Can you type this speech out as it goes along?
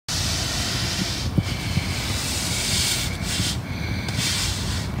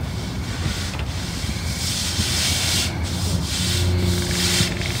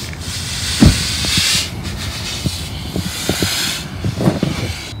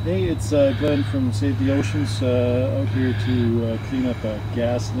Hey, it's Glenn from Save the Oceans out here to clean up a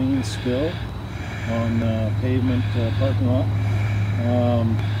gasoline spill on pavement parking lot.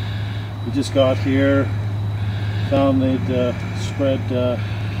 We just got here, found they'd spread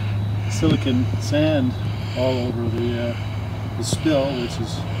silicon sand all over the spill, which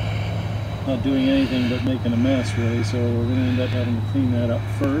is not doing anything but making a mess really, so we're going to end up having to clean that up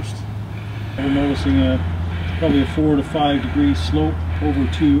first. We're noticing probably a 4 to 5 degree slope over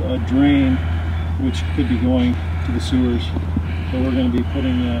to a drain which could be going to the sewers. So we're going to be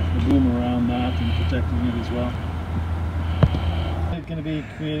putting a boom around that and protecting it as well. It's going to be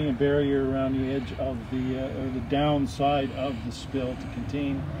creating a barrier around the edge of the downside of the spill to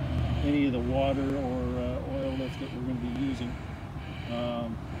contain any of the water or oil lift that we're going to be using.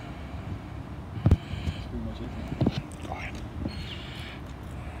 That's pretty much it. Go ahead.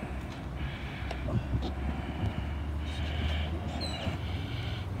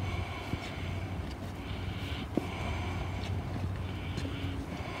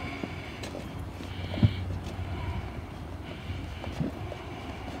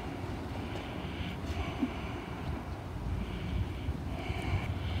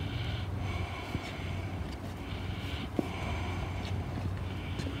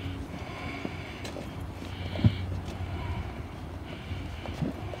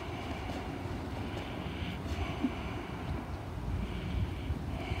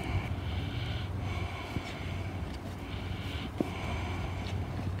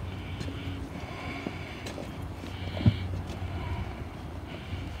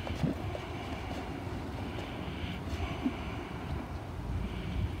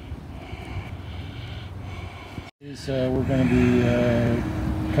 We're going to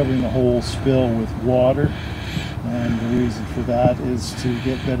be covering the whole spill with water, and the reason for that is to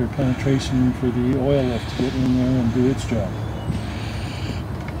get better penetration for the oil lift to get in there and do its job.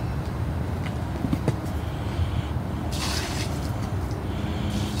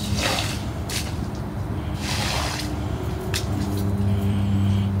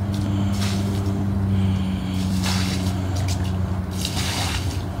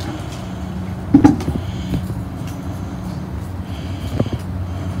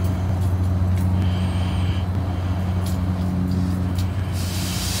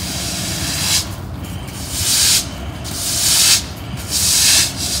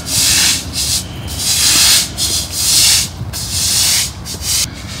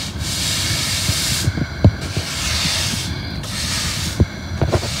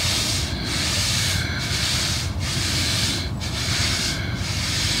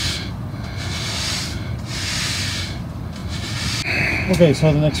 Okay,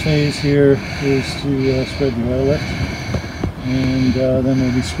 so the next phase here is to spread the oil lift, and then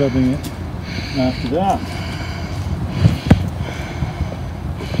we'll be scrubbing it after that.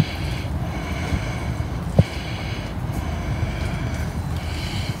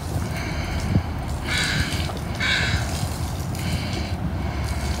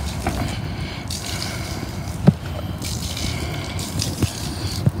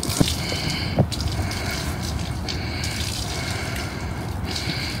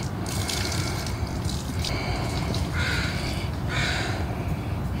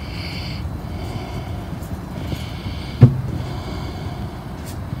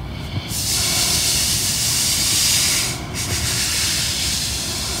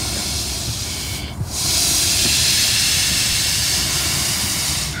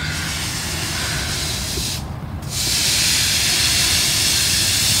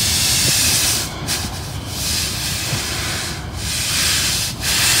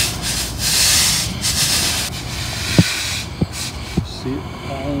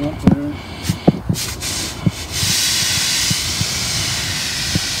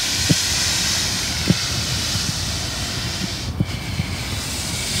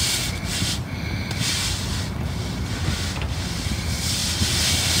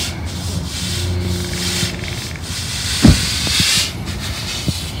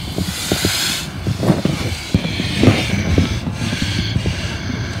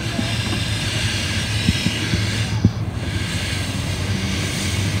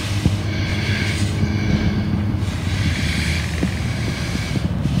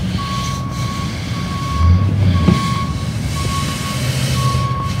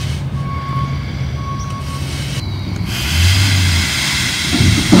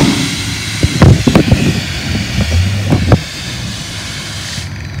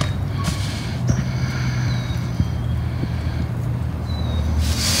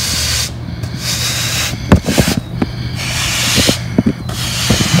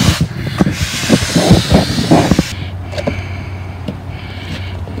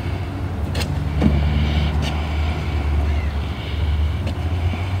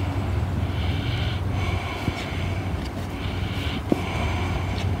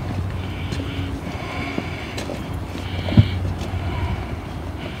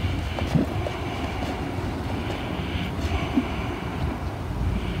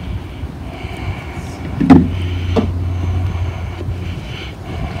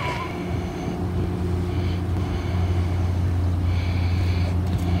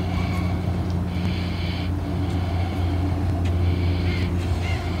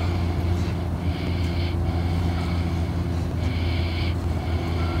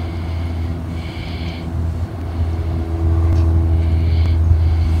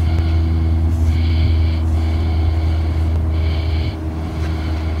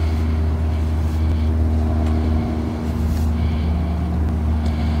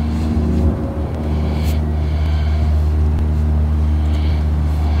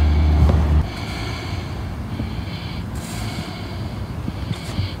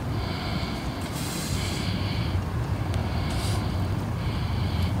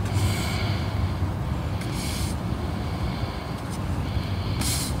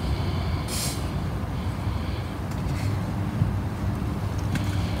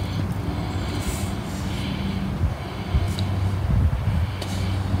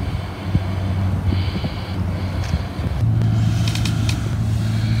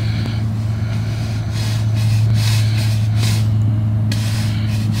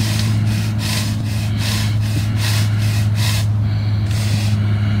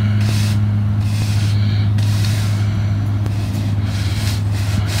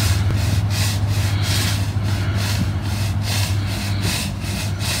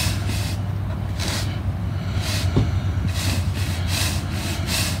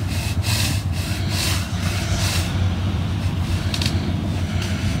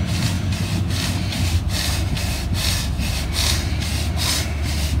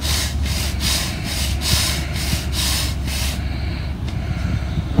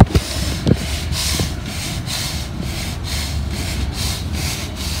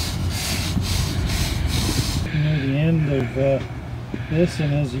 end of this,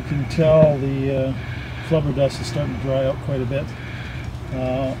 and as you can tell, the flubber dust is starting to dry out quite a bit,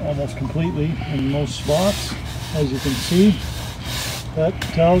 almost completely in most spots, as you can see. That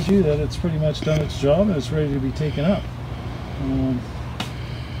tells you that it's pretty much done its job and it's ready to be taken up.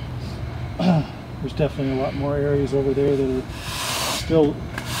 There's definitely a lot more areas over there that are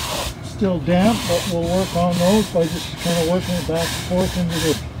still damp, but we'll work on those by just kind of working it back and forth into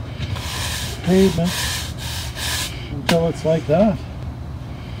the pavement until it's like that.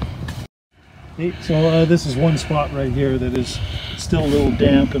 Okay, so this is one spot right here that is still a little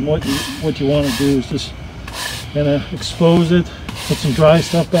damp, and what you want to do is just kind of expose it, put some dry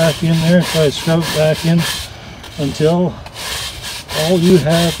stuff back in there, try to scrub it back in until all you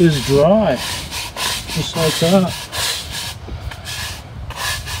have is dry, just like that.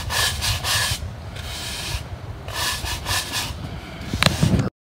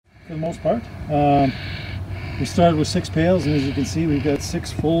 For the most part, we started with 6 pails, and as you can see, we've got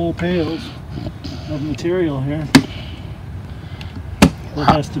 6 full pails of material here that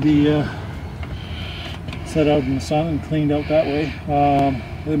has to be set out in the sun and cleaned out that way.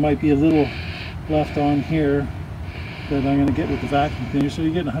 There might be a little left on here that I'm going to get with the vacuum cleaner, so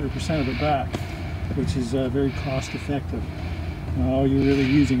you're getting 100% of it back, which is very cost effective. All you're really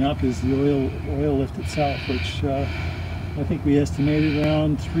using up is the oil lift itself, which I think we estimated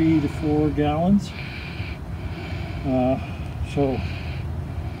around 3 to 4 gallons. So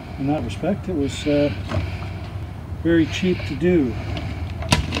in that respect, it was very cheap to do.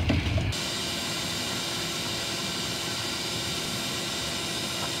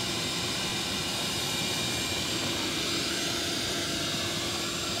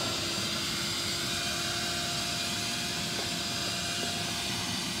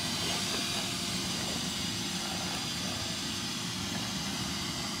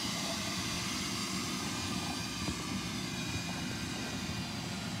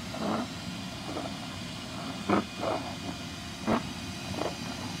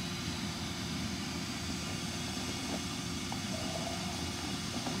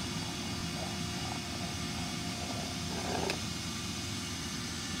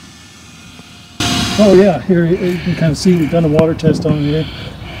 Oh yeah, here you can kind of see we've done a water test on here.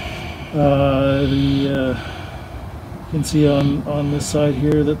 You can see on this side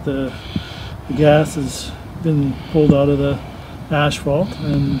here that the gas has been pulled out of the asphalt,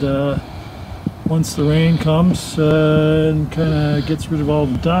 and once the rain comes and kind of gets rid of all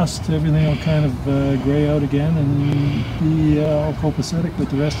the dust, everything will kind of gray out again and be all copacetic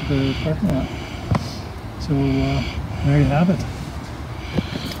with the rest of the parking lot. So there you have it.